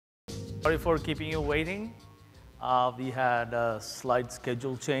Sorry for keeping you waiting. We had a slight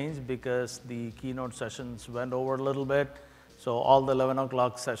schedule change because the keynote sessions went over a little bit. So all the 11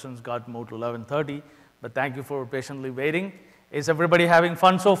 o'clock sessions got moved to 11:30. But thank you for patiently waiting. Is everybody having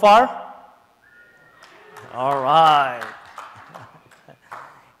fun so far? All right.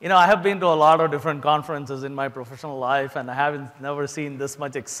 You know, I have been to a lot of different conferences in my professional life, and I haven't never seen this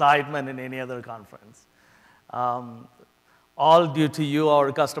much excitement in any other conference. All due to you,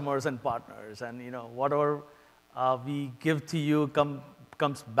 our customers and partners. And you know, whatever we give to you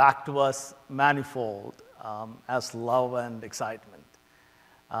comes back to us manifold as love and excitement.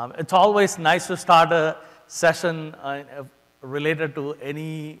 It's always nice to start a session related to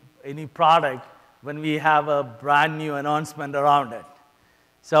any product when we have a brand new announcement around it.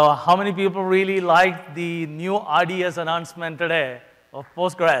 So how many people really liked the new RDS announcement today of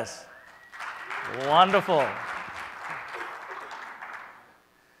Postgres? Wonderful.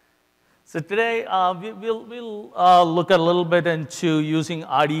 So today, we'll look a little bit into using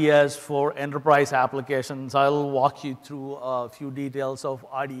RDS for enterprise applications. I'll walk you through a few details of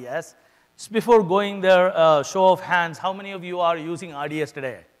RDS. Just before going there, show of hands, how many of you are using RDS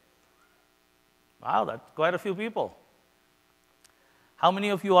today? Wow, that's quite a few people. How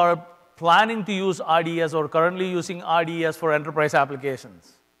many of you are planning to use RDS or currently using RDS for enterprise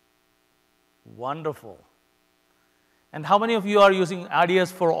applications? Wonderful. And how many of you are using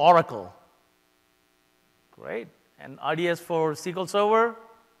RDS for Oracle? Great. And RDS for SQL Server?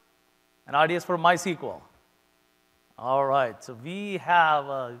 And RDS for MySQL? All right. So we have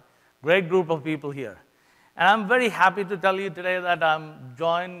a great group of people here. And I'm very happy to tell you today that I'm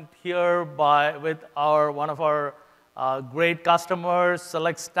joined here with one of our great customers,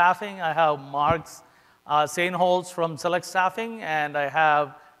 Select Staffing. I have Mark Seinholz from Select Staffing, and I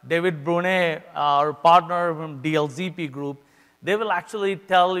have David-Brunet, our partner from DLZP Group. They will actually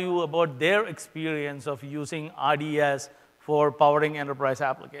tell you about their experience of using RDS for powering enterprise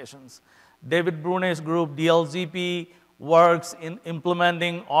applications. David-Brunet's group, DLZP, works in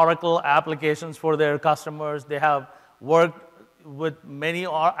implementing Oracle applications for their customers. They have worked with many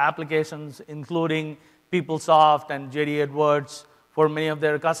applications, including PeopleSoft and JD Edwards for many of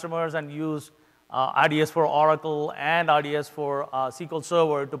their customers, and use RDS for Oracle and RDS for SQL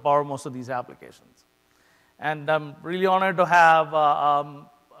Server to power most of these applications. And I'm really honored to have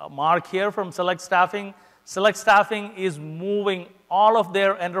Mark here from Select Staffing. Select Staffing is moving all of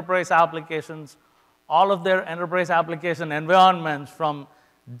their enterprise applications, all of their enterprise application environments from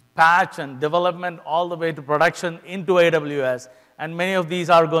patch and development all the way to production into AWS. And many of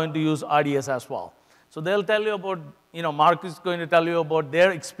these are going to use RDS as well. So they'll tell you about, Mark is going to tell you about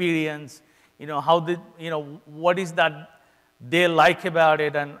their experience, what is that they like about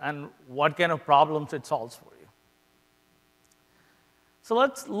it, and what kind of problems it solves for you. So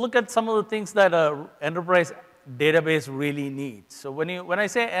let's look at some of the things that an enterprise database really needs. So when I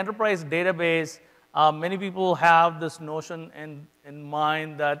say enterprise database, many people have this notion in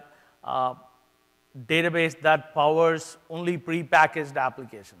mind that database that powers only prepackaged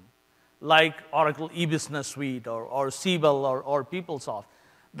application, like Oracle E-Business Suite or Siebel or PeopleSoft.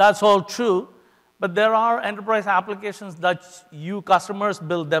 That's all true, but there are enterprise applications that you customers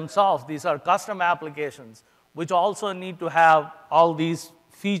build themselves. These are custom applications, which also need to have all these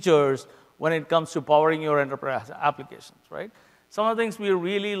features when it comes to powering your enterprise applications, right? Some of the things we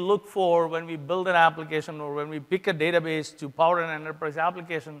really look for when we build an application or when we pick a database to power an enterprise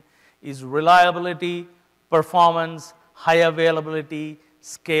application is reliability, performance, high availability,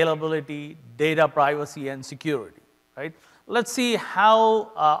 scalability, data privacy, and security, right? Let's see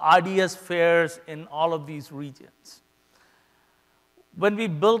how RDS fares in all of these regions. When we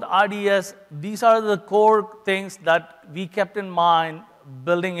built RDS, these are the core things that we kept in mind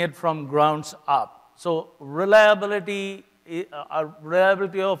building it from grounds up. So reliability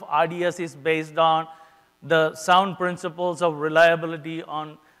of RDS is based on the sound principles of reliability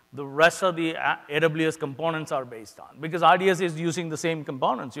on the rest of the AWS components are based on. Because RDS is using the same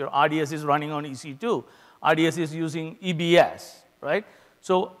components. Your RDS is running on EC2. RDS is using EBS, right?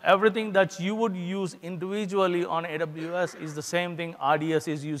 So everything that you would use individually on AWS is the same thing RDS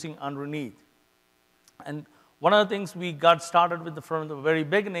is using underneath. And one of the things we got started with from the very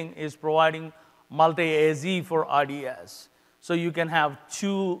beginning is providing multi-AZ for RDS. So you can have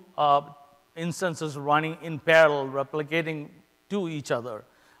two instances running in parallel, replicating to each other,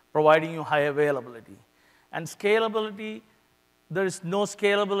 providing you high availability. And scalability, there is no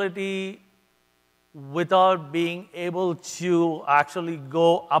scalability without being able to actually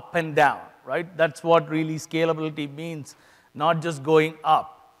go up and down, right? That's what really scalability means, not just going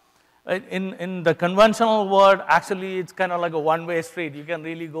up. In the conventional world, actually, it's kind of like a one-way street. You can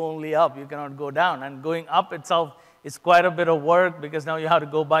really go only up. You cannot go down. And going up itself is quite a bit of work because now you have to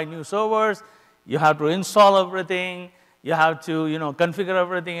go buy new servers. You have to install everything. You have to, configure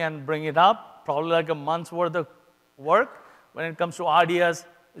everything and bring it up. Probably like a month's worth of work. When it comes to RDS,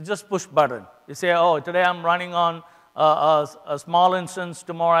 you just push button. You say, oh, today I'm running on a small instance.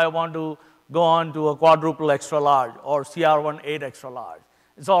 Tomorrow I want to go on to a quadruple extra large or CR18 extra large.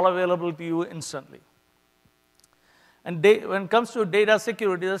 It's all available to you instantly. And when it comes to data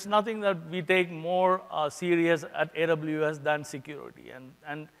security, there's nothing that we take more serious at AWS than security.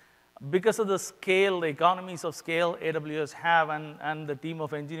 And because of the scale, the economies of scale AWS have and the team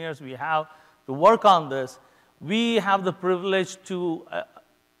of engineers we have to work on this, we have the privilege to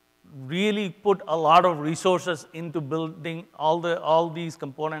really put a lot of resources into building all these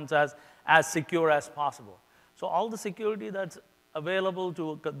components as secure as possible. So all the security that's available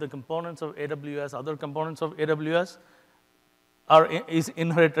to the components of AWS, other components of AWS, is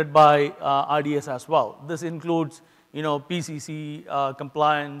inherited by RDS as well. This includes, PCC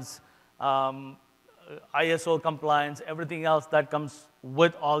compliance, ISO compliance, everything else that comes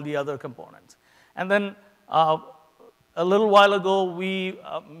with all the other components. And then a little while ago, we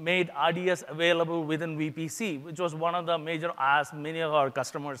made RDS available within VPC, which was one of the major asks many of our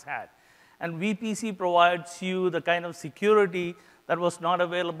customers had. And VPC provides you the kind of security that was not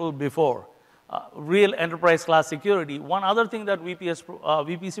available before, real enterprise class security. One other thing that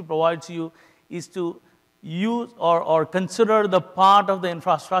VPC provides you is to use or consider the part of the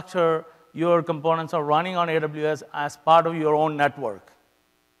infrastructure your components are running on AWS as part of your own network.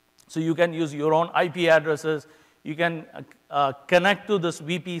 So you can use your own IP addresses. You can connect to this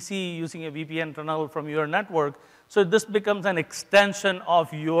VPC using a VPN tunnel from your network. So this becomes an extension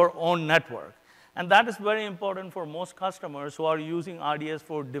of your own network. And that is very important for most customers who are using RDS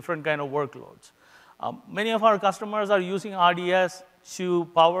for different kind of workloads. Many of our customers are using RDS to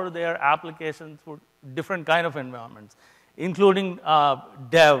power their applications for different kind of environments, including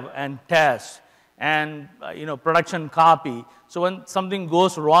dev and test and production copy. So when something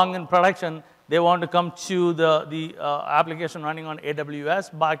goes wrong in production, they want to come to the application running on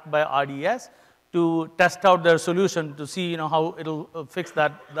AWS backed by RDS to test out their solution to see how it'll fix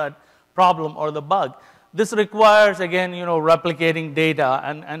that problem or the bug. This requires, again, replicating data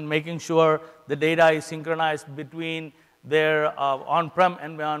and making sure the data is synchronized between their on-prem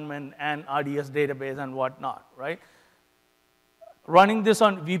environment and RDS database and whatnot, right? Running this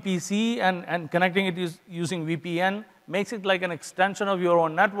on VPC and connecting it using VPN makes it like an extension of your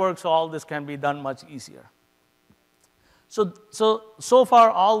own network, so all this can be done much easier. So far,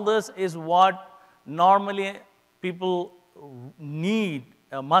 all this is what normally people need,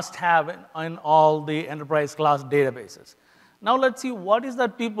 must have in all the enterprise class databases. Now let's see what is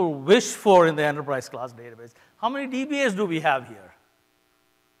that people wish for in the enterprise class database. How many DBAs do we have here?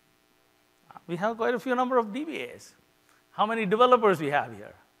 We have quite a few number of DBAs. How many developers we have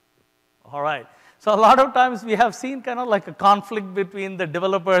here? All right. So a lot of times we have seen kind of like a conflict between the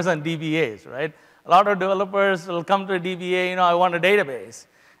developers and DBAs, right? A lot of developers will come to a DBA, I want a database.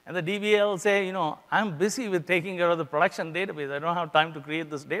 And the DBA will say, I'm busy with taking care of the production database. I don't have time to create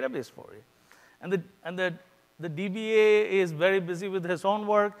this database for you. And the DBA is very busy with his own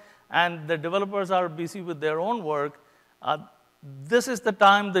work, and the developers are busy with their own work. This is the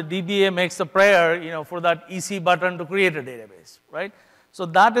time the DBA makes a prayer, for that easy button to create a database, right? So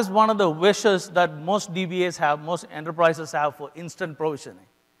that is one of the wishes that most DBAs have, most enterprises have for instant provisioning.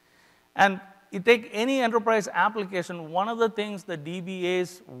 And you take any enterprise application, one of the things the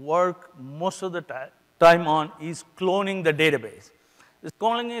DBAs work most of the time on is cloning the database. This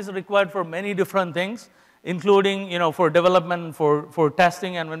cloning is required for many different things, including for development, for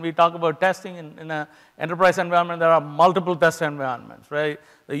testing. And when we talk about testing in an enterprise environment, there are multiple test environments, right?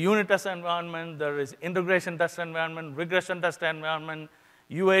 The unit test environment, there is integration test environment, regression test environment,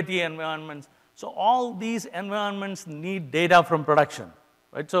 UAT environments. So all these environments need data from production.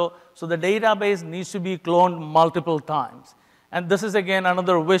 Right? So the database needs to be cloned multiple times. And this is, again,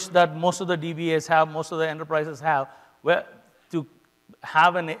 another wish that most of the DBAs have, most of the enterprises have, where to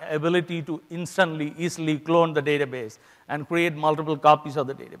have an ability to instantly, easily clone the database and create multiple copies of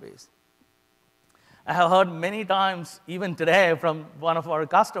the database. I have heard many times, even today, from one of our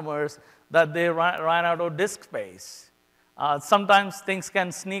customers that they ran out of disk space. Sometimes things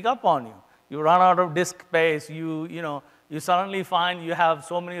can sneak up on you. You run out of disk space, you suddenly find you have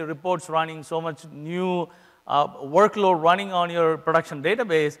so many reports running, so much new workload running on your production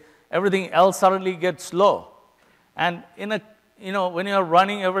database, everything else suddenly gets slow. And in when you're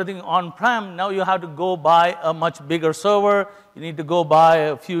running everything on-prem, now you have to go buy a much bigger server. You need to go buy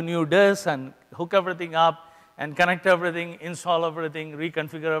a few new disks and hook everything up and connect everything, install everything,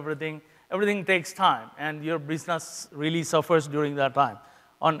 reconfigure everything. Everything takes time, and your business really suffers during that time.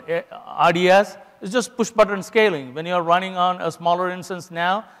 On RDS, it's just push-button scaling. When you're running on a smaller instance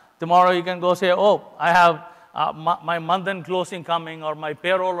now, tomorrow you can go say, oh, I have my month-end closing coming, or my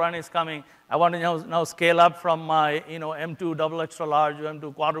payroll run is coming. I want to now scale up from my M2 double extra large to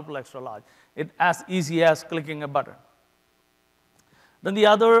M2 quadruple extra large. It's as easy as clicking a button. Then the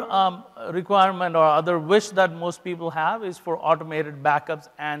other requirement or other wish that most people have is for automated backups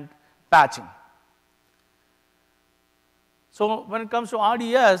and patching. So when it comes to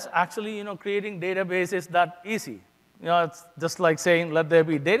RDS, actually, creating database is that easy. It's just like saying, let there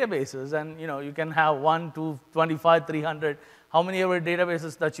be databases, and you can have 1, 2, 25, 300, how many ever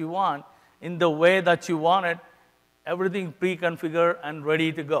databases that you want, in the way that you want it, everything pre-configured and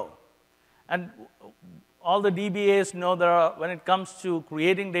ready to go. And all the DBAs know when it comes to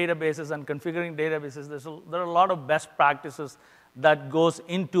creating databases and configuring databases, there are a lot of best practices that goes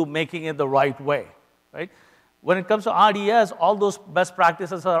into making it the right way, right? When it comes to RDS, all those best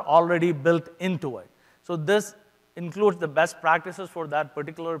practices are already built into it. So this includes the best practices for that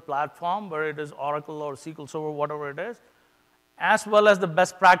particular platform, where it is Oracle or SQL Server, whatever it is, as well as the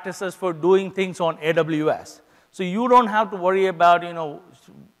best practices for doing things on AWS. So you don't have to worry about,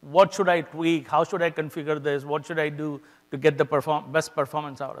 what should I tweak, how should I configure this, what should I do to get the best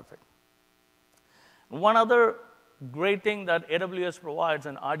performance out of it. One other great thing that AWS provides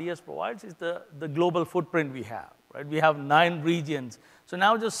and RDS provides is the global footprint we have, right? We have 9 regions. So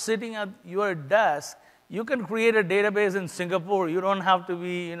now just sitting at your desk, you can create a database in Singapore. You don't have to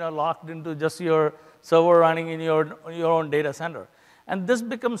be locked into just your server running in your own data center. And this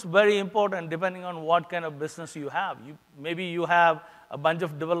becomes very important depending on what kind of business you have. Maybe you have a bunch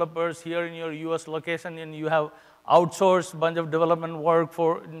of developers here in your US location, and you have outsourced a bunch of development work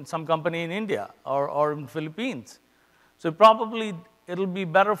for some company in India or in Philippines. So probably it'll be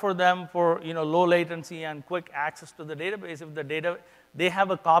better for them for low latency and quick access to the database if they have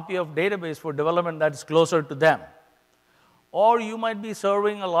a copy of database for development that's closer to them. Or you might be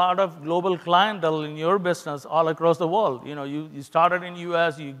serving a lot of global clientele in your business all across the world. You started in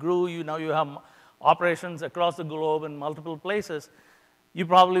US, you grew, now you have operations across the globe in multiple places. You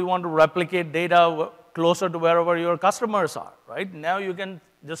probably want to replicate data closer to wherever your customers are, right? Now you can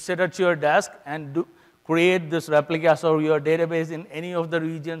just sit at your desk and create this replicas or your database in any of the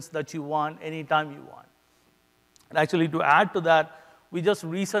regions that you want, anytime you want. And actually, to add to that, we just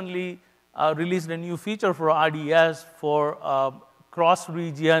recently released a new feature for RDS for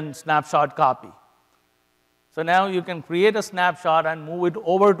cross-region snapshot copy. So now you can create a snapshot and move it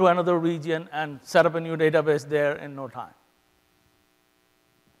over to another region and set up a new database there in no time.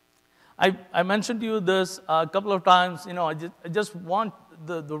 I mentioned to you this a couple of times. I just want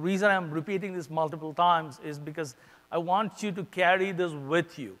the reason I'm repeating this multiple times is because I want you to carry this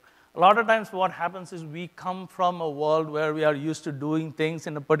with you. A lot of times what happens is we come from a world where we are used to doing things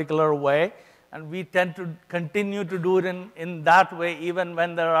in a particular way, and we tend to continue to do it in that way even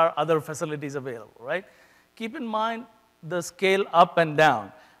when there are other facilities available, right? Keep in mind the scale up and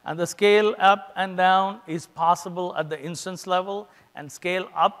down. And the scale up and down is possible at the instance level, and scale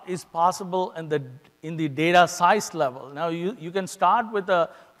up is possible in the data size level. Now, you can start with a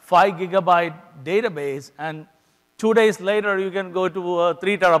 5 gigabyte database, and 2 days later, you can go to a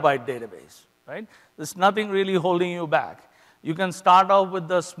 3 terabyte database, right? There's nothing really holding you back. You can start off with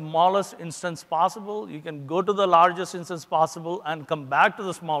the smallest instance possible. You can go to the largest instance possible and come back to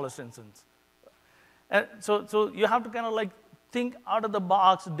the smallest instance. And so you have to kind of like think out of the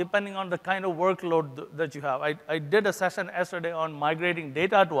box depending on the kind of workload that you have. I did a session yesterday on migrating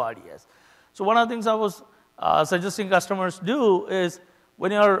data to RDS. So one of the things I was suggesting customers do is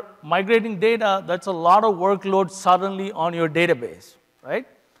when you're migrating data, that's a lot of workload suddenly on your database, right?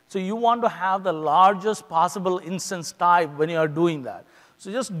 So you want to have the largest possible instance type when you are doing that. So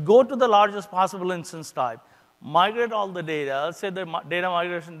just go to the largest possible instance type, migrate all the data. Let's say the data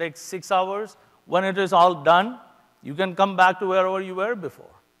migration takes 6 hours. When it is all done, you can come back to wherever you were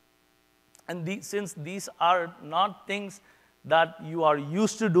before. And since these are not things that you are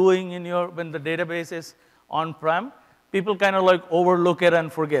used to doing when the database is on-prem, people kind of like overlook it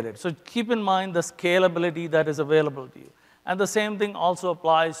and forget it. So keep in mind the scalability that is available to you. And the same thing also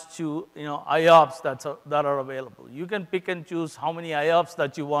applies to IOPS that are available. You can pick and choose how many IOPS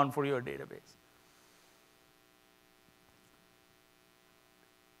that you want for your database.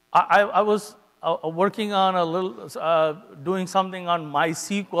 I was working on doing something on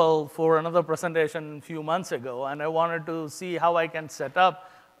MySQL for another presentation a few months ago, and I wanted to see how I can set up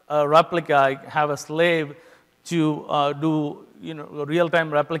a replica. I have a slave to do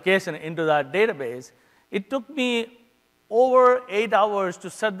real-time replication into that database. It took me over 8 hours to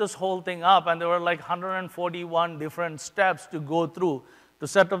set this whole thing up, and there were like 141 different steps to go through to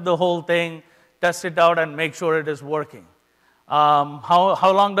set up the whole thing, test it out, and make sure it is working.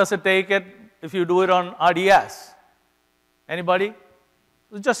 How long does it take it if you do it on RDS? Anybody?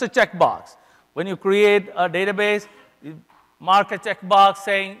 It's just a checkbox. When you create a database, you mark a checkbox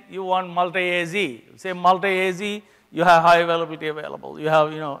saying you want multi-AZ. Say multi-AZ, you have high availability available. You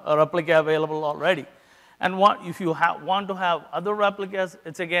have a replica available already. And if you want to have other replicas,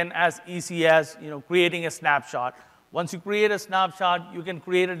 it's again as easy as creating a snapshot. Once you create a snapshot, you can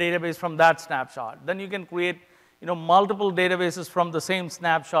create a database from that snapshot. Then you can create multiple databases from the same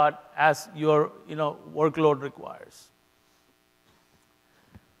snapshot as your workload requires.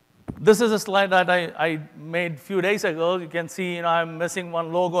 This is a slide that I made a few days ago. You can see I'm missing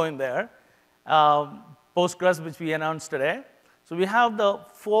one logo in there. Postgres, which we announced today. So we have the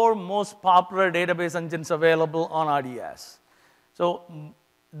 4 most popular database engines available on RDS. So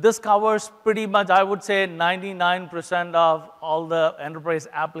this covers pretty much, I would say, 99% of all the enterprise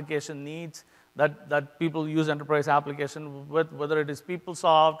application needs that people use enterprise application with, whether it is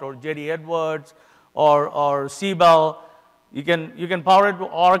PeopleSoft or JD Edwards or Siebel. You can power it with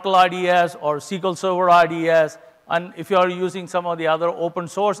Oracle RDS or SQL Server RDS. And if you are using some of the other open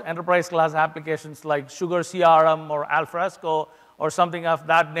source enterprise class applications like Sugar CRM or Alfresco or something of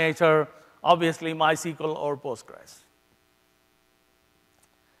that nature, obviously MySQL or Postgres.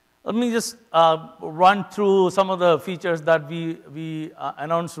 Let me just run through some of the features that we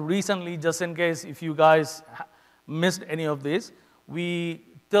announced recently, just in case if you guys missed any of these.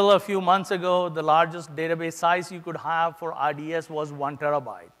 Till a few months ago, the largest database size you could have for RDS was 1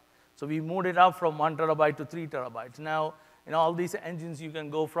 terabyte. So we moved it up from 1 terabyte to 3 terabytes. Now, in all these engines, you can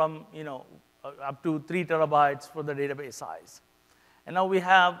go from up to 3 terabytes for the database size. And now we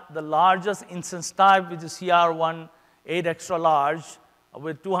have the largest instance type, which is CR1 8 extra large,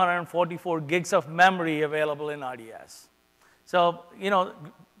 with 244 gigs of memory available in RDS. So,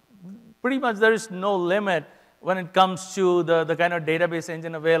 pretty much there is no limit when it comes to the kind of database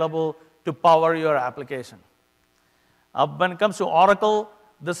engine available to power your application. When it comes to Oracle,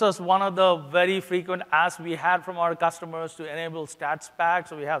 this is one of the very frequent asks we had from our customers to enable StatsPack.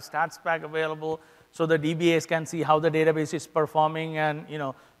 So we have StatsPack available so the DBAs can see how the database is performing and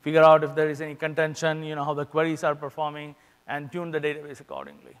figure out if there is any contention, how the queries are performing, and tune the database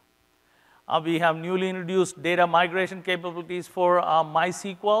accordingly. We have newly introduced data migration capabilities for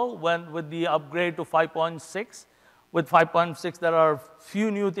MySQL with the upgrade to 5.6. With 5.6, there are a few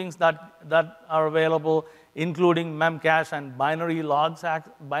new things that are available, including memcache and binary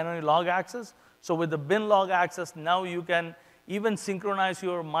log access. So with the bin log access, now you can even synchronize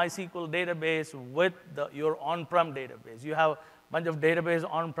your MySQL database with your on-prem database. You have a bunch of database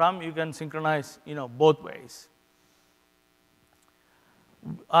on-prem, you can synchronize both ways.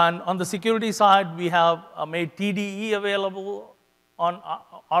 And on the security side, we have made TDE available on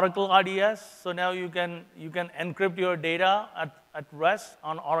Oracle RDS. So now you can encrypt your data at rest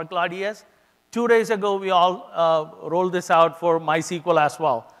on Oracle RDS. 2 days ago, we all rolled this out for MySQL as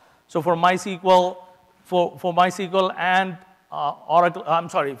well. So for MySQL, for MySQL and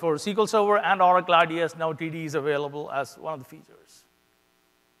for SQL Server and Oracle RDS, now TDE is available as one of the features.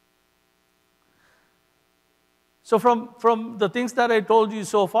 So from the things that I told you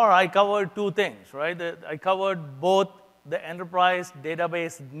so far, I covered 2 things, right? I covered both the enterprise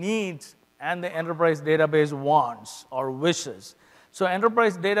database needs and the enterprise database wants or wishes. So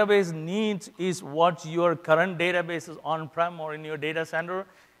enterprise database needs is what your current database is on-prem or in your data center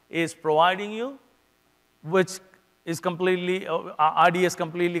is providing you, which is completely, RDS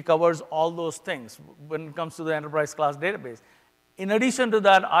completely covers all those things when it comes to the enterprise class database. In addition to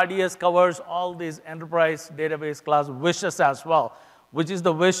that, RDS covers all these enterprise database class wishes as well, which is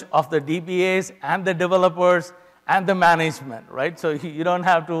the wish of the DBAs and the developers and the management, right? So you don't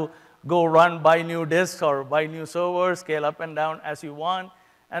have to go buy new disks or buy new servers, scale up and down as you want.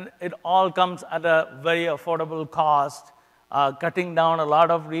 And it all comes at a very affordable cost, cutting down a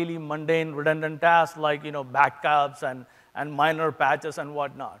lot of really mundane, redundant tasks like backups and minor patches and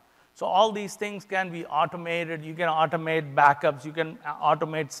whatnot. So all these things can be automated. You can automate backups. You can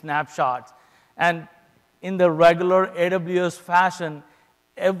automate snapshots. And in the regular AWS fashion,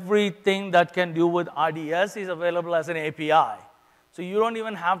 everything that can do with RDS is available as an API. So you don't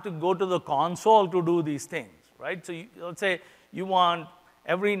even have to go to the console to do these things, right? So let's say you want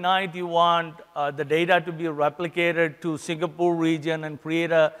Every night you want the data to be replicated to Singapore region and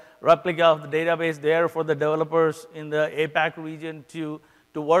create a replica of the database there for the developers in the APAC region to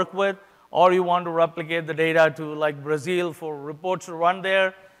work with, or you want to replicate the data to like Brazil for reports to run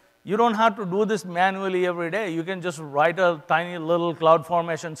there. You don't have to do this manually every day. You can just write a tiny little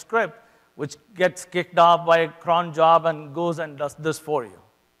CloudFormation script which gets kicked off by a cron job and goes and does this for you.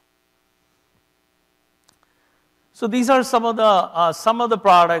 So these are some of the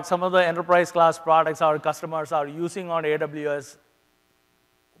products, some of the enterprise class products our customers are using on AWS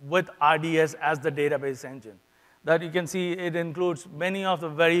with RDS as the database engine. That you can see it includes many of the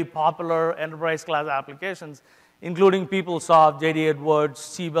very popular enterprise class applications, including PeopleSoft, JD Edwards,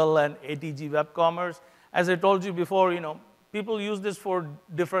 Siebel, and ATG Web Commerce. As I told you before, people use this for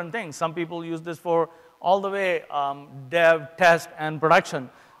different things. Some people use this for all the way dev, test, and production.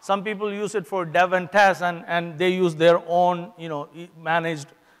 Some people use it for dev and test, and they use their own managed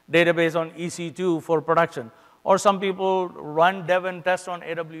database on EC2 for production. Or some people run dev and test on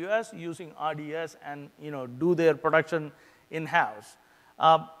AWS using RDS and do their production in-house.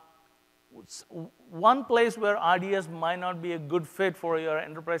 One place where RDS might not be a good fit for your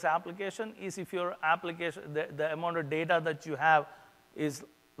enterprise application is if your application, the amount of data that you have is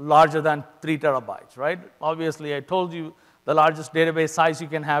larger than 3 terabytes, right? Obviously, I told you the largest database size you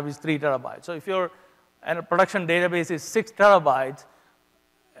can have is 3 terabytes. So if your production database is 6 terabytes,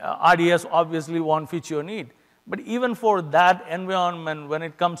 RDS obviously won't fit your need. But even for that environment, when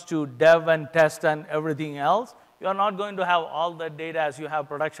it comes to dev and test and everything else, you are not going to have all that data as you have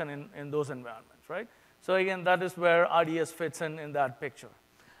production in those environments, right? So again, that is where RDS fits in that picture.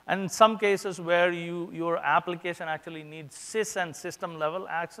 And in some cases where your application actually needs sys and system level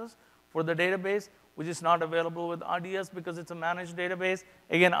access for the database, which is not available with RDS because it's a managed database,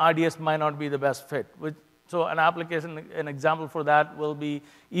 again, RDS might not be the best fit. So an example for that will be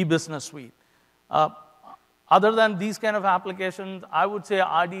e-business suite. Other than these kind of applications, I would say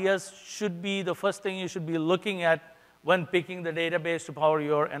RDS should be the first thing you should be looking at when picking the database to power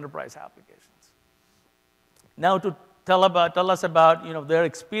your enterprise applications. Now to tell us about their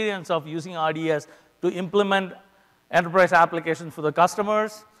experience of using RDS to implement enterprise applications for the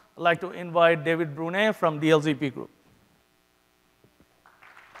customers, I'd like to invite David-Brunet from DLZP Group.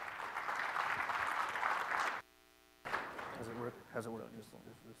 How's it work?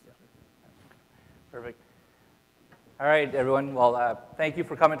 Perfect. All right, everyone. Well, thank you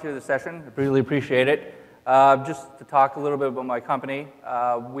for coming to the session. I really appreciate it. Just to talk a little bit about my company,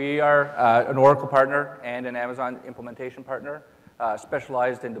 we are an Oracle partner and an Amazon implementation partner,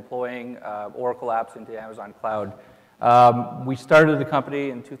 specialized in deploying Oracle apps into Amazon Cloud. We started the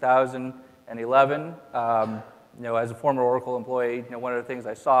company in 2011. As a former Oracle employee, one of the things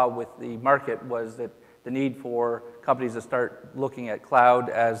I saw with the market was that the need for companies to start looking at cloud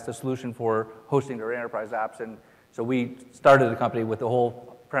as the solution for hosting their enterprise apps. And so we started the company with the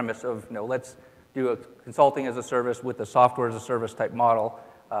whole premise of, let's do a consulting as a service with a software as a service type model.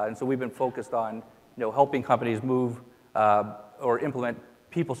 And so we've been focused on, helping companies move or implement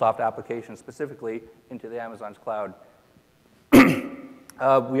PeopleSoft applications specifically into the Amazon's cloud.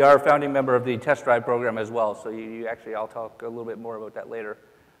 We are a founding member of the Test Drive program as well. So I'll talk a little bit more about that later.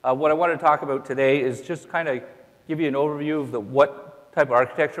 What I want to talk about today is just kind of give you an overview of what type of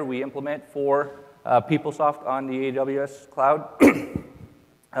architecture we implement for PeopleSoft on the AWS cloud.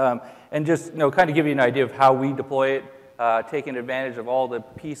 And just kind of give you an idea of how we deploy it, taking advantage of all the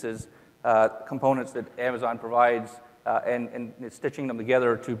pieces, components that Amazon provides, and stitching them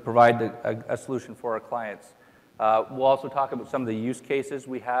together to provide a solution for our clients. We'll also talk about some of the use cases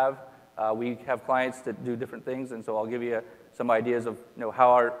we have. We have clients that do different things, and so I'll give you some ideas of how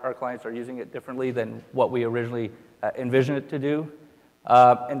our clients are using it differently than what we originally envisioned it to do.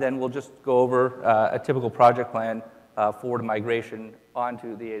 And then we'll just go over a typical project plan for the migration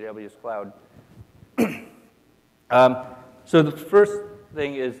onto the AWS cloud. So the first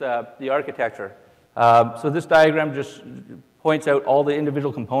thing is the architecture. So this diagram just points out all the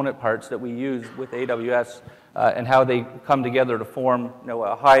individual component parts that we use with AWS and how they come together to form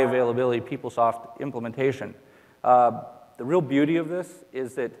a high availability PeopleSoft implementation. The real beauty of this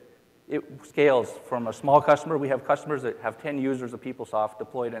is that it scales from a small customer. We have customers that have 10 users of PeopleSoft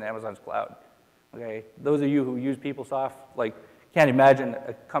deployed in Amazon's cloud. Okay, those of you who use PeopleSoft, can't imagine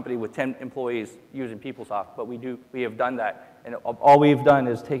a company with 10 employees using PeopleSoft, but we have done that. And all we've done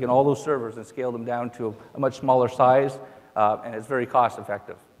is taken all those servers and scaled them down to a much smaller size, and it's very cost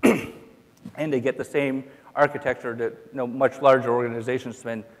effective. And they get the same architecture that much larger organizations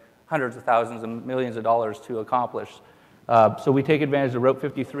spend hundreds of thousands and millions of dollars to accomplish. So we take advantage of Route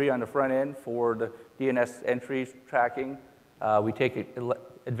 53 on the front end for the DNS entries tracking. We take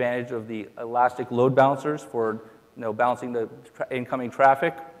advantage of the elastic load balancers for balancing the incoming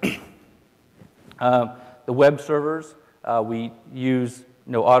traffic. The web servers, we use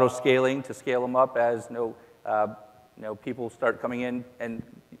auto scaling to scale them up as people start coming in and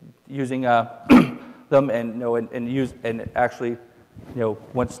using them, and actually,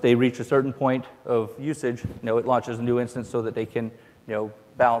 once they reach a certain point of usage, it launches a new instance so that they can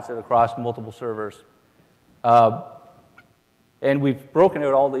balance it across multiple servers. And we've broken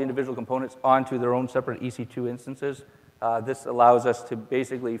out all the individual components onto their own separate EC2 instances. This allows us to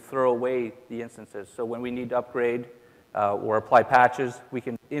basically throw away the instances. So when we need to upgrade or apply patches, we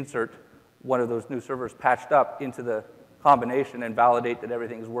can insert one of those new servers patched up into the combination and validate that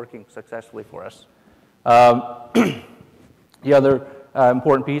everything is working successfully for us. The other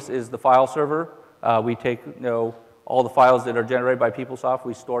important piece is the file server. We take all the files that are generated by PeopleSoft,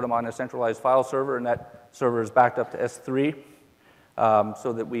 we store them on a centralized file server, and that server is backed up to S3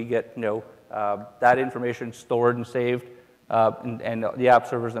 so that we get that information stored and saved. And the app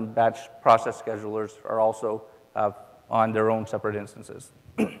servers and batch process schedulers are also on their own separate instances.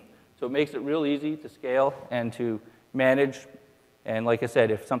 So it makes it real easy to scale and to manage. And like I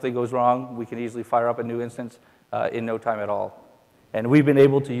said, if something goes wrong, we can easily fire up a new instance in no time at all. And we've been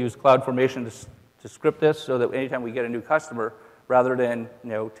able to use CloudFormation to script this so that anytime we get a new customer, rather than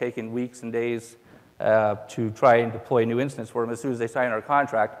taking weeks and days to try and deploy a new instance for them, as soon as they sign our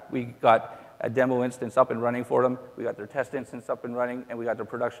contract, we got a demo instance up and running for them, we got their test instance up and running, and we got their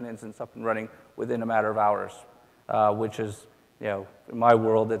production instance up and running within a matter of hours, which is, in my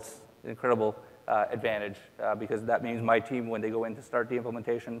world, it's an incredible advantage because that means my team, when they go in to start the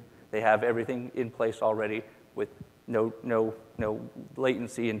implementation, they have everything in place already with no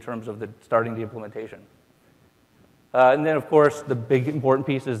latency in terms of starting the implementation. And then, of course, the big important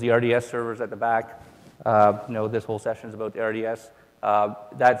piece is the RDS servers at the back. This whole session is about the RDS.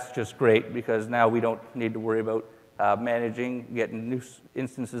 That's just great because now we don't need to worry about managing, getting new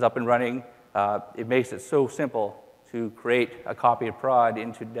instances up and running. It makes it so simple to create a copy of prod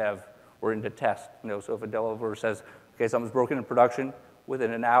into dev or into test. So if a developer says, okay, something's broken in production,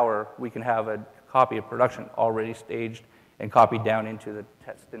 within an hour, we can have a copy of production already staged and copied down into the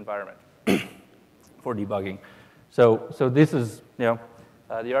test environment for debugging. So this is, the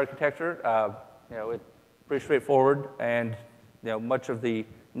architecture. It's pretty straightforward, and much of the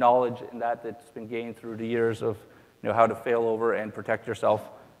knowledge in that's been gained through the years of how to fail over and protect yourself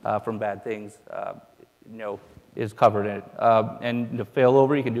from bad things, is covered in it. And the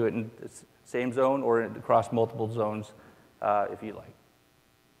failover, you can do it in the same zone or across multiple zones if you like.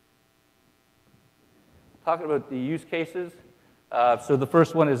 Talking about the use cases. So the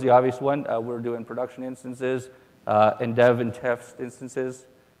first one is the obvious one. We're doing production instances and dev and test instances.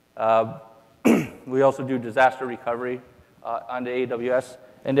 We also do disaster recovery on the AWS.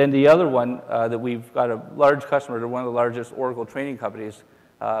 And then the other one that we've got a large customer, they're one of the largest Oracle training companies.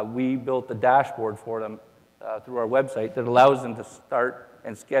 We built the dashboard for them through our website that allows them to start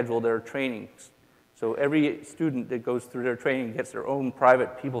and schedule their trainings. So every student that goes through their training gets their own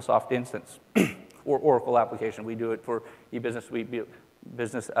private PeopleSoft instance or Oracle application. We do it for eBusiness Suite,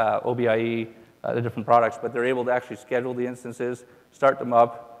 Business, OBIE, the different products, but they're able to actually schedule the instances, start them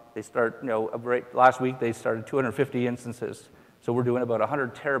up. They start, last week they started 250 instances. So we're doing about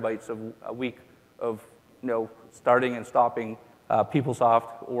 100 terabytes a week of, starting and stopping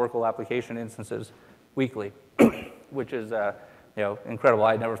PeopleSoft Oracle application instances weekly, which is, incredible.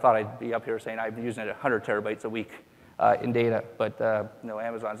 I never thought I'd be up here saying I've been using it 100 terabytes a week in data, but,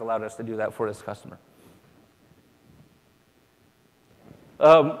 Amazon's allowed us to do that for this customer.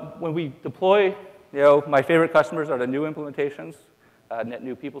 When we deploy, my favorite customers are the new implementations, net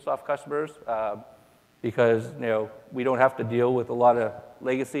new PeopleSoft customers, because, we don't have to deal with a lot of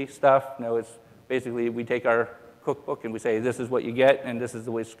legacy stuff. It's basically we take our cookbook and we say, this is what you get, and this is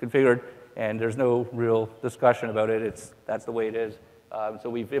the way it's configured, and there's no real discussion about it. That's the way it is. So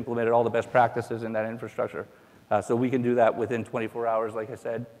we've implemented all the best practices in that infrastructure. So we can do that within 24 hours, like I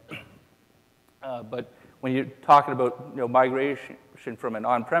said. But when you're talking about migration from an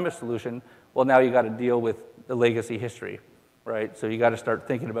on-premise solution, well, now you got to deal with the legacy history, right? So you got to start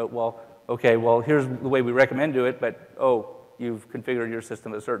thinking about, well, okay, well, here's the way we recommend do it, but, you've configured your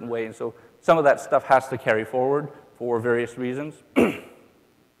system a certain way. And so some of that stuff has to carry forward for various reasons.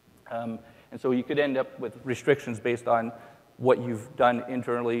 And so you could end up with restrictions based on what you've done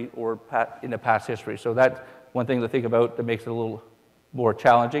internally or in the past history. So that's one thing to think about that makes it a little more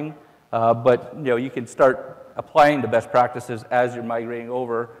challenging. But you can start applying the best practices as you're migrating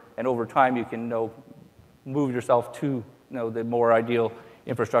over, and over time you can move yourself to the more ideal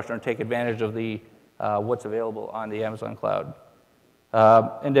infrastructure and take advantage of the what's available on the Amazon cloud.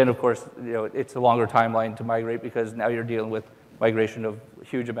 And then, of course, it's a longer timeline to migrate because now you're dealing with migration of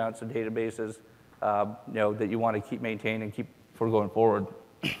huge amounts of databases, that you want to keep maintaining and keep for going forward.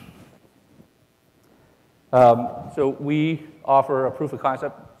 So we offer a proof of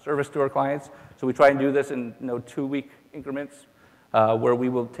concept service to our clients. So we try and do this in 2-week increments, where we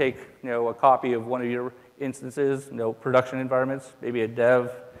will take a copy of one of your instances, production environments, maybe a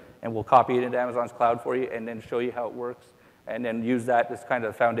dev, and we'll copy it into Amazon's cloud for you, and then show you how it works, and then use that as kind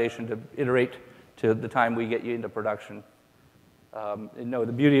of foundation to iterate to the time we get you into production.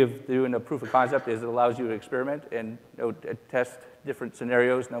 The beauty of doing a proof of concept is it allows you to experiment and test different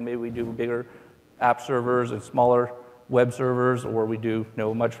scenarios. Maybe we do bigger app servers and smaller web servers, or we do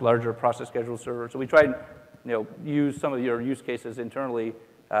much larger process schedule servers. So we try and use some of your use cases internally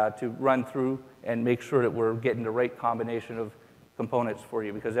to run through and make sure that we're getting the right combination of components for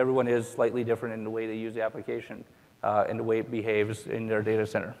you, because everyone is slightly different in the way they use the application and the way it behaves in their data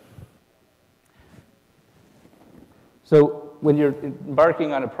center. So when you're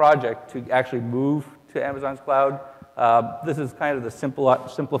embarking on a project to actually move to Amazon's cloud, this is kind of the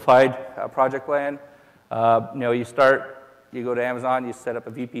simplified project plan. You start, you go to Amazon, you set up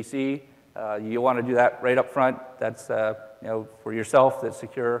a VPC. You want to do that right up front. That's for yourself, that's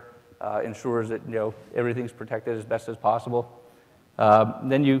secure, ensures that everything's protected as best as possible.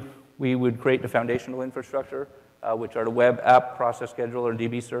 Then we would create the foundational infrastructure, which are the web app, process scheduler, and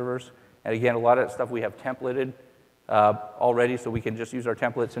DB servers. And again, a lot of that stuff we have templated already, so we can just use our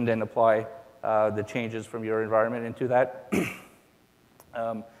templates and then apply the changes from your environment into that.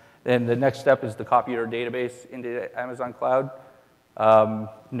 Then the next step is to copy your database into Amazon Cloud.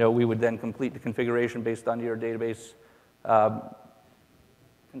 We would then complete the configuration based on your database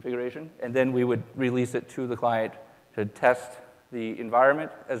configuration, and then we would release it to the client to test the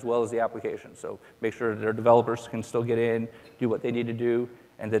environment as well as the application. So make sure their developers can still get in, do what they need to do,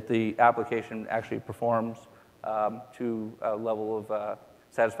 and that the application actually performs to a level of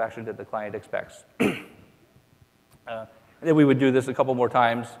satisfaction that the client expects. And then we would do this a couple more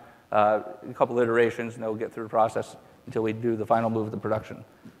times, a couple iterations, and they'll get through the process until we do the final move to production.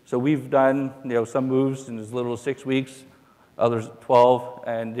 So we've done some moves in as little as 6 weeks, others 12,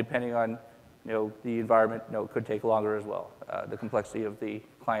 and depending on the environment, it could take longer as well, the complexity of the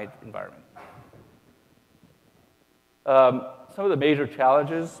client environment. Some of the major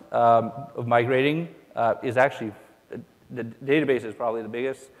challenges of migrating is actually, the database is probably the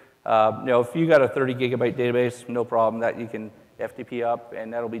biggest. If you got a 30 gigabyte database, no problem, that you can FTP up,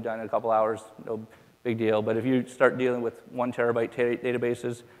 and that'll be done in a couple hours, no big deal. But if you start dealing with 1 terabyte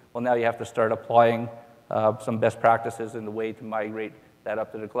databases, well, now you have to start applying some best practices in the way to migrate that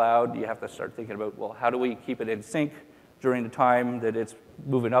up to the cloud. You have to start thinking about, well, how do we keep it in sync during the time that it's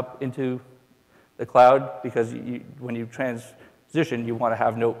moving up into the cloud? Because when you transition, you want to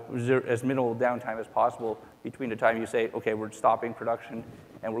have as minimal downtime as possible between the time you say, okay, we're stopping production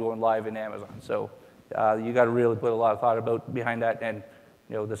and we're going live in Amazon. So you got to really put a lot of thought behind that, and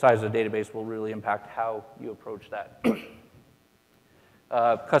the size of the database will really impact how you approach that.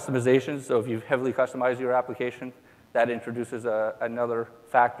 Customizations, so if you've heavily customized your application, that introduces another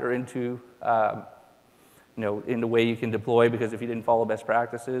factor into in the way you can deploy, because if you didn't follow best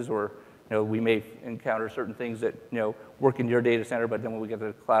practices, or we may encounter certain things that work in your data center, but then when we get to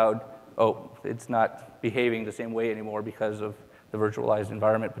the cloud, it's not behaving the same way anymore because of the virtualized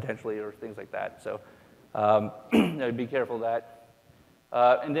environment potentially, or things like that. So be careful of that.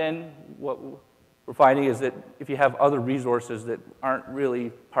 And then what we're finding is that if you have other resources that aren't really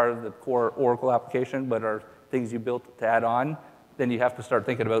part of the core Oracle application, but are things you built to add on, then you have to start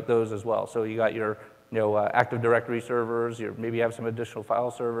thinking about those as well. So you got your Active Directory servers, maybe you have some additional file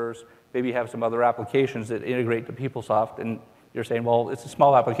servers, maybe you have some other applications that integrate to PeopleSoft, and you're saying, well, it's a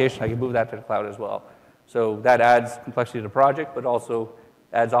small application, I can move that to the cloud as well. So that adds complexity to the project, but also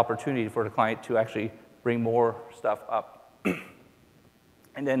adds opportunity for the client to actually bring more stuff up.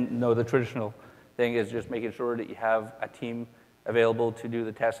 And then the traditional thing is just making sure that you have a team available to do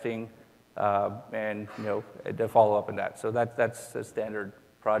the testing and to follow up on that. So that's a standard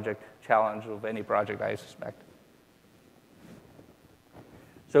project challenge of any project, I suspect.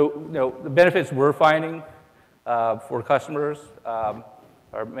 So the benefits we're finding for customers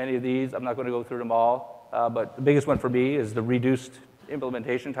are many of these. I'm not going to go through them all, but the biggest one for me is the reduced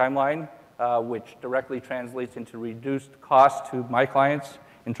implementation timeline, which directly translates into reduced cost to my clients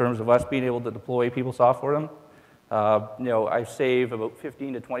in terms of us being able to deploy PeopleSoft for them. I save about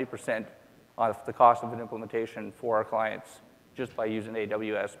 15 to 20% off the cost of an implementation for our clients just by using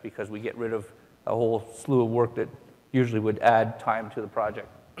AWS, because we get rid of a whole slew of work that usually would add time to the project.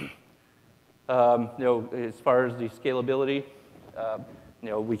 As far as the scalability,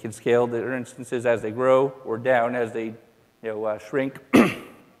 we can scale their instances as they grow or down as they shrink.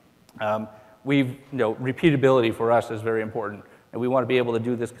 Repeatability for us is very important. And we want to be able to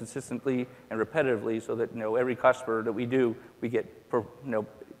do this consistently and repetitively so that every customer that we do, we get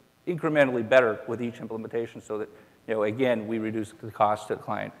incrementally better with each implementation so that, again, we reduce the cost to the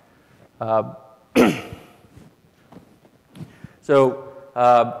client.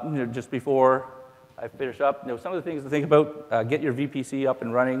 Just before I finish up, some of the things to think about, get your VPC up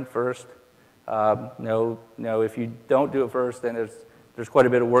and running first. If you don't do it first, then there's quite a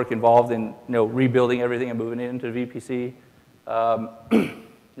bit of work involved in rebuilding everything and moving it into VPC.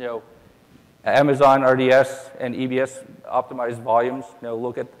 Amazon RDS and EBS optimized volumes.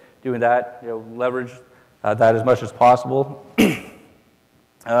 Look at doing that. Leverage that as much as possible.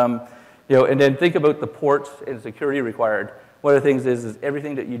 And then think about the ports and security required. One of the things is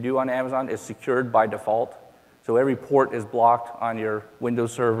everything that you do on Amazon is secured by default. So every port is blocked on your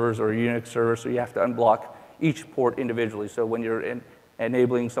Windows servers or Unix servers, so you have to unblock each port individually. So when you're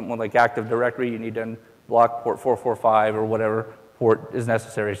enabling something like Active Directory, you need to unblock port 445 or whatever port is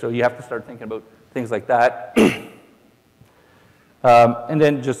necessary. So you have to start thinking about things like that. And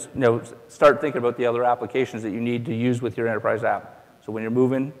then just start thinking about the other applications that you need to use with your enterprise app. So when you're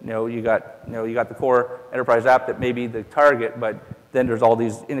moving, you got the core enterprise app that may be the target, but then there's all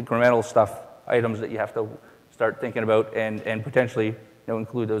these incremental items that you have to start thinking about and potentially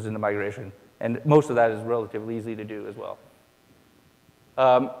include those in the migration. And most of that is relatively easy to do as well.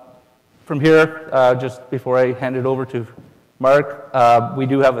 From here, just before I hand it over to Mark, we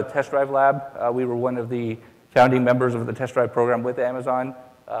do have a test drive lab. We were one of the founding members of the test drive program with Amazon.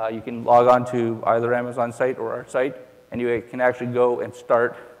 You can log on to either Amazon site or our site, and you can actually go and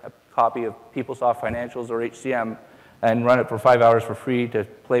start a copy of PeopleSoft Financials or HCM and run it for 5 hours for free to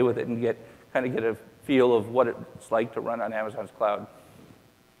play with it and kind of get a feel of what it's like to run on Amazon's cloud.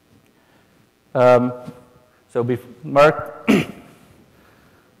 Mark.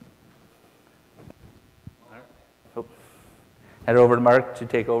 Head over to Mark to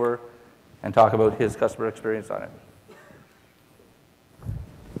take over and talk about his customer experience on it.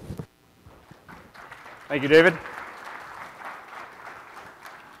 Thank you, David.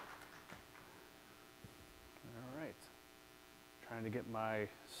 All right. Trying to get my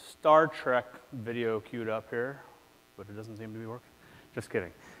Star Trek video queued up here, but it doesn't seem to be working. Just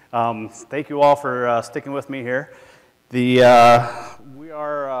kidding. Thank you all for sticking with me here. We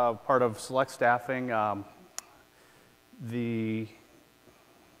are part of Select Staffing.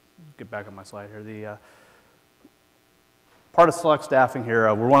 Get back on my slide here. Part of Select Staffing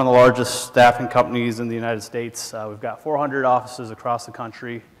here, we're one of the largest staffing companies in the United States. We've got 400 offices across the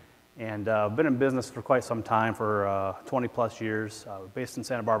country and been in business for quite some time, for 20 plus years. We're based in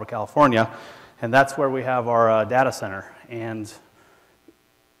Santa Barbara, California, and that's where we have our data center. And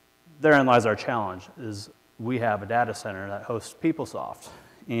therein lies our challenge, is we have a data center that hosts PeopleSoft.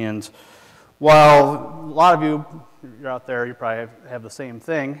 And while a lot of you're out there, you probably have the same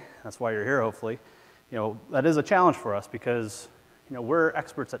thing, that's why you're here hopefully, that is a challenge for us because, we're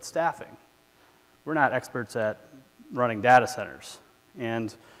experts at staffing. We're not experts at running data centers.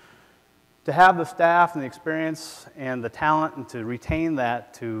 And to have the staff and the experience and the talent and to retain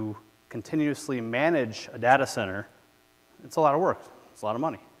that to continuously manage a data center, it's a lot of work. It's a lot of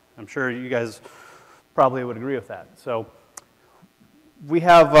money. I'm sure you guys probably would agree with that. So we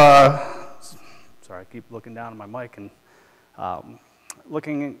have, sorry, I keep looking down at my mic and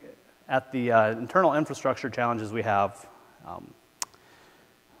looking at the internal infrastructure challenges we have.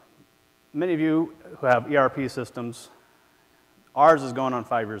 Many of you who have ERP systems, ours is going on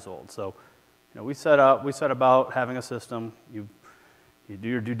 5 years old. So, we set about having a system. You do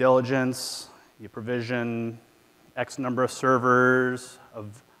your due diligence. You provision X number of servers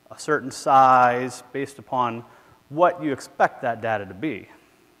of a certain size based upon what you expect that data to be.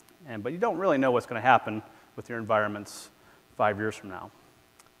 But you don't really know what's going to happen with your environments 5 years from now,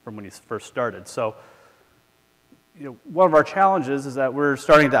 from when you first started. So, one of our challenges is that we're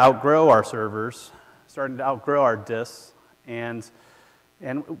starting to outgrow our servers, starting to outgrow our disks, and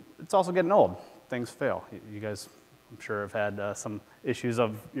it's also getting old. Things fail. You guys, I'm sure, have had some issues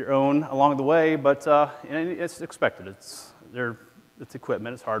of your own along the way, but it's expected. It's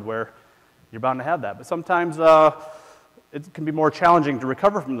equipment, it's hardware. You're bound to have that. But sometimes it can be more challenging to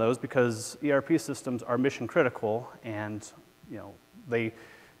recover from those because ERP systems are mission critical, and they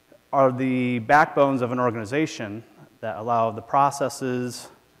are the backbones of an organization that allow the processes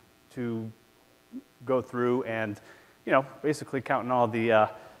to go through and, basically counting all the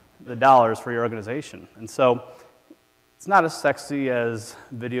dollars for your organization. And so It's not as sexy as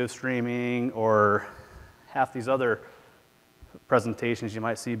video streaming or half these other presentations you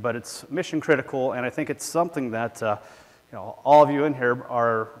might see, but it's mission critical, and I think it's something that all of you in here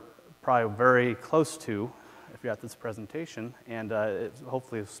are probably very close to if you're at this presentation, and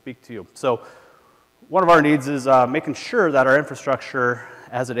hopefully it'll speak to you. So one of our needs is making sure that our infrastructure,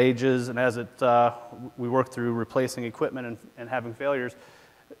 as it ages and as we work through replacing equipment and having failures,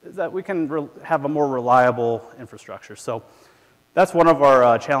 that we can have a more reliable infrastructure. So that's one of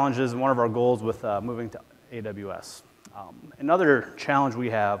our challenges and one of our goals with moving to AWS. Another challenge we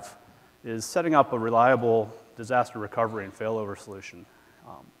have is setting up a reliable disaster recovery and failover solution.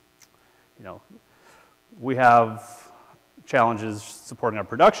 We have challenges supporting our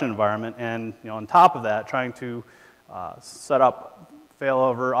production environment, and on top of that, trying to set up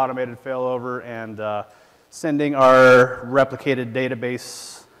failover, automated failover, and sending our replicated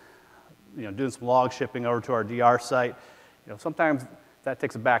database, doing some log shipping over to our DR site. Sometimes that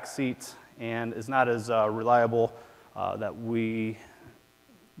takes a back seat and is not as reliable that we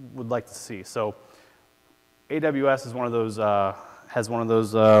would like to see. So AWS is one of those, it's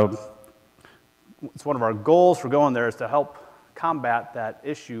one of our goals for going there is to help combat that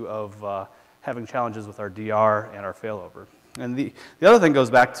issue of having challenges with our DR and our failover. And the other thing goes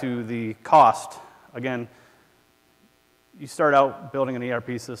back to the cost. Again, you start out building an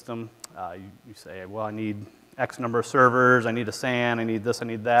ERP system, you say, well, I need X number of servers, I need a SAN, I need this, I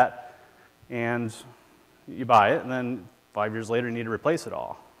need that, and you buy it, and then 5 years later you need to replace it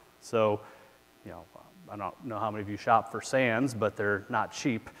all. So, I don't know how many of you shop for SANs, but they're not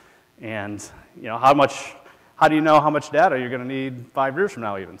cheap. And how do you know how much data you're going to need 5 years from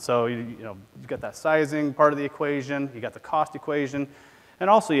now even? So you got that sizing part of the equation, you got the cost equation, and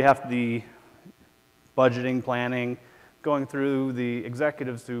also you have the budgeting, planning, going through the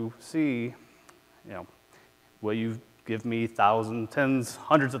executives to see, will you give me thousands, tens,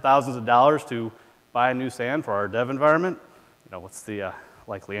 hundreds of thousands of dollars to buy a new SAN for our dev environment? What's the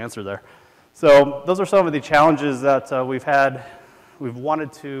likely answer there? So those are some of the challenges that we've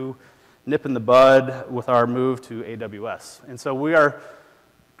wanted to nip in the bud with our move to AWS. And so we are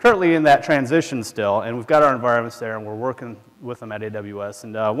currently in that transition still, and we've got our environments there, and we're working with them at AWS.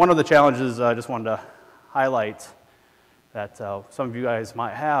 And one of the challenges I just wanted to highlight that some of you guys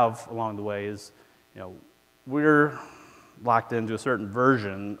might have along the way is, we're locked into a certain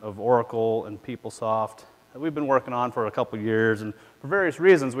version of Oracle and PeopleSoft that we've been working on for a couple of years, and for various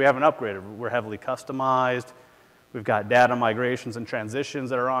reasons we haven't upgraded. We're heavily customized. We've got data migrations and transitions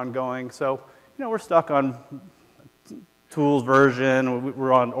that are ongoing. So, we're stuck on tools version.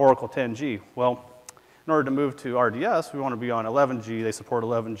 We're on Oracle 10G. Well, in order to move to RDS, we want to be on 11G. They support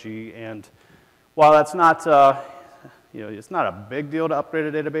 11G. And while that's not, it's not a big deal to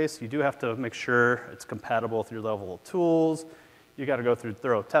upgrade a database, you do have to make sure it's compatible with your level of tools. You got to go through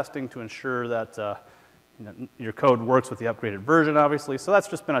thorough testing to ensure that your code works with the upgraded version, obviously. So that's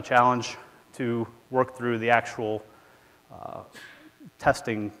just been a challenge to work through the actual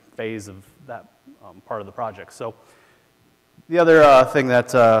testing phase of that part of the project. So the other thing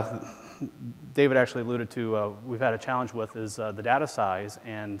that David actually alluded to, we've had a challenge with is the data size,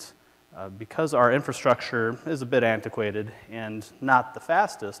 and because our infrastructure is a bit antiquated and not the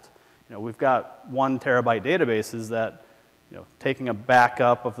fastest, we've got 1 terabyte databases that, taking a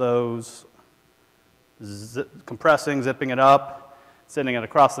backup of those, compressing, zipping it up, sending it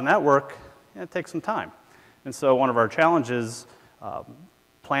across the network, it takes some time. And so one of our challenges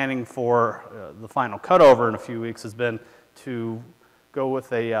planning for the final cutover in a few weeks has been to go with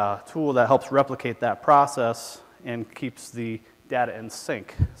a tool that helps replicate that process and keeps the data in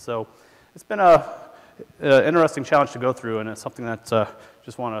sync. So it's been an interesting challenge to go through, and it's something that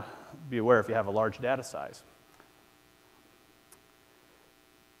just want to be aware if you have a large data size.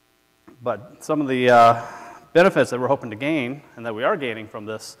 But some of the benefits that we're hoping to gain, and that we are gaining from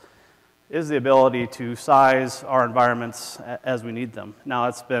this, is the ability to size our environments as we need them. Now,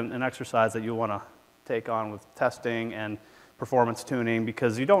 it's been an exercise that you'll want to take on with testing and performance tuning,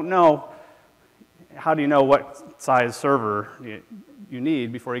 because you don't know, how do you know what size server you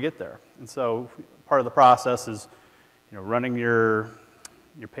need before you get there? And so part of the process is running your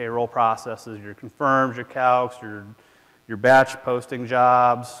payroll processes, your confirms, your calcs, your batch posting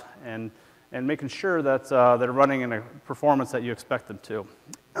jobs, and making sure that they're running in a performance that you expect them to.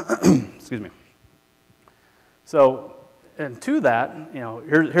 Excuse me. So, and to that,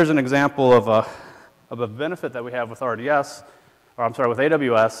 here's an example of a benefit that we have with RDS, or I'm sorry, with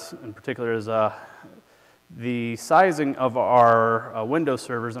AWS in particular, is the sizing of our Windows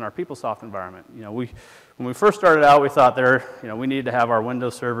servers in our PeopleSoft environment. When we first started out, we thought we needed to have our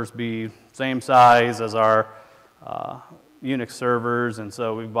Windows servers be same size as our Unix servers, and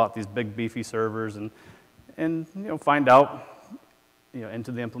so we bought these big beefy servers, and find out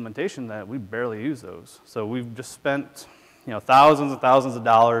into the implementation that we barely use those. So we've just spent thousands and thousands of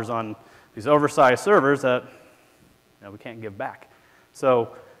dollars on these oversized servers that we can't give back.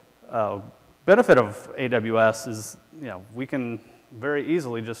 So benefit of AWS is we can very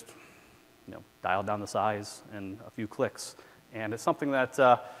easily just dial down the size in a few clicks, and it's something that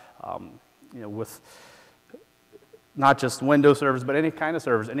with not just Windows servers, but any kind of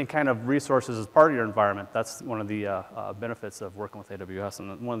servers, any kind of resources as part of your environment. That's one of the benefits of working with AWS,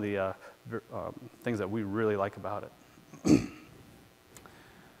 and one of the things that we really like about it.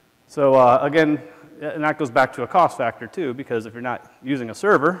 So again, and that goes back to a cost factor too, because if you're not using a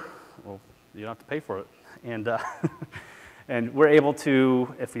server, well, you don't have to pay for it. And, and we're able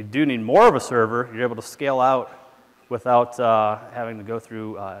to, if you do need more of a server, you're able to scale out without having to go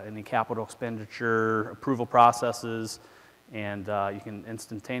through any capital expenditure approval processes, and you can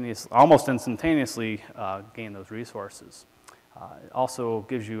almost instantaneously gain those resources. It also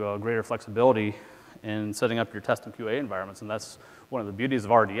gives you a greater flexibility in setting up your test and QA environments, and that's one of the beauties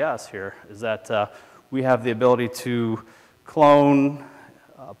of RDS here, is that we have the ability to clone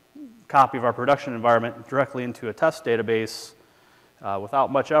a copy of our production environment directly into a test database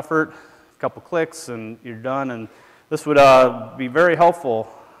without much effort, a couple clicks, and you're done. And this would be very helpful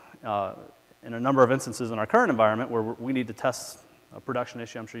in a number of instances in our current environment where we need to test a production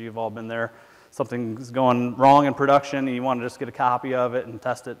issue. I'm sure you've all been there. Something's going wrong in production, and you want to just get a copy of it and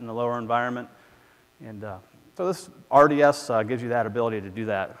test it in a lower environment. And so this RDS gives you that ability to do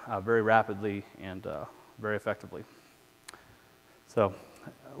that very rapidly and very effectively. So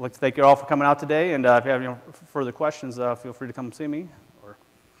I'd like to thank you all for coming out today, and if you have any further questions, feel free to come see me or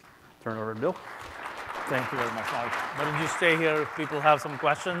turn it over to Bill. Thank you very much, Mark. Why don't you stay here if people have some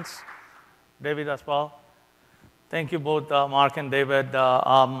questions? David as well. Thank you both, Mark and David.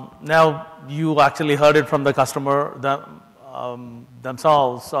 Now you actually heard it from the customer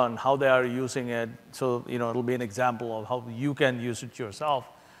themselves on how they are using it. So it'll be an example of how you can use it yourself.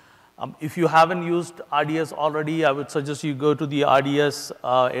 If you haven't used RDS already, I would suggest you go to the RDS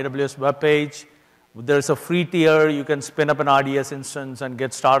AWS webpage. There's a free tier. You can spin up an RDS instance and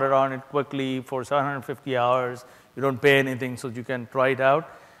get started on it quickly for 750 hours. You don't pay anything, so you can try it out.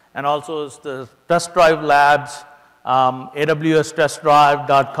 And also, it's the Test Drive Labs,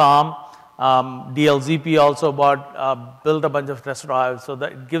 awstestdrive.com. DLZP also built a bunch of test drives, so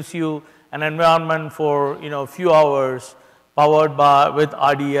that gives you an environment for a few hours, powered with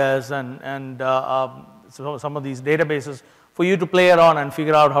RDS and so some of these databases for you to play around and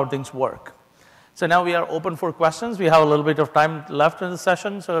figure out how things work. So now we are open for questions. We have a little bit of time left in the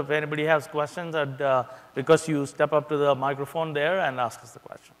session, so if anybody has questions, I'd request you step up to the microphone there and ask us the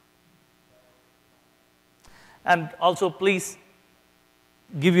question. And also, please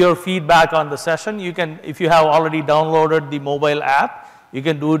give your feedback on the session. You can, if you have already downloaded the mobile app, you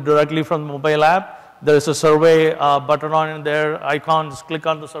can do it directly from the mobile app. There is a survey button on there, icon. Just click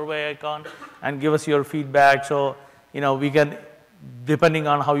on the survey icon and give us your feedback. So, we can, depending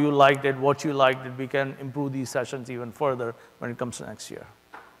on how you liked it, what you liked it, we can improve these sessions even further when it comes to next year.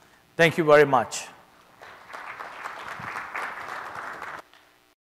 Thank you very much.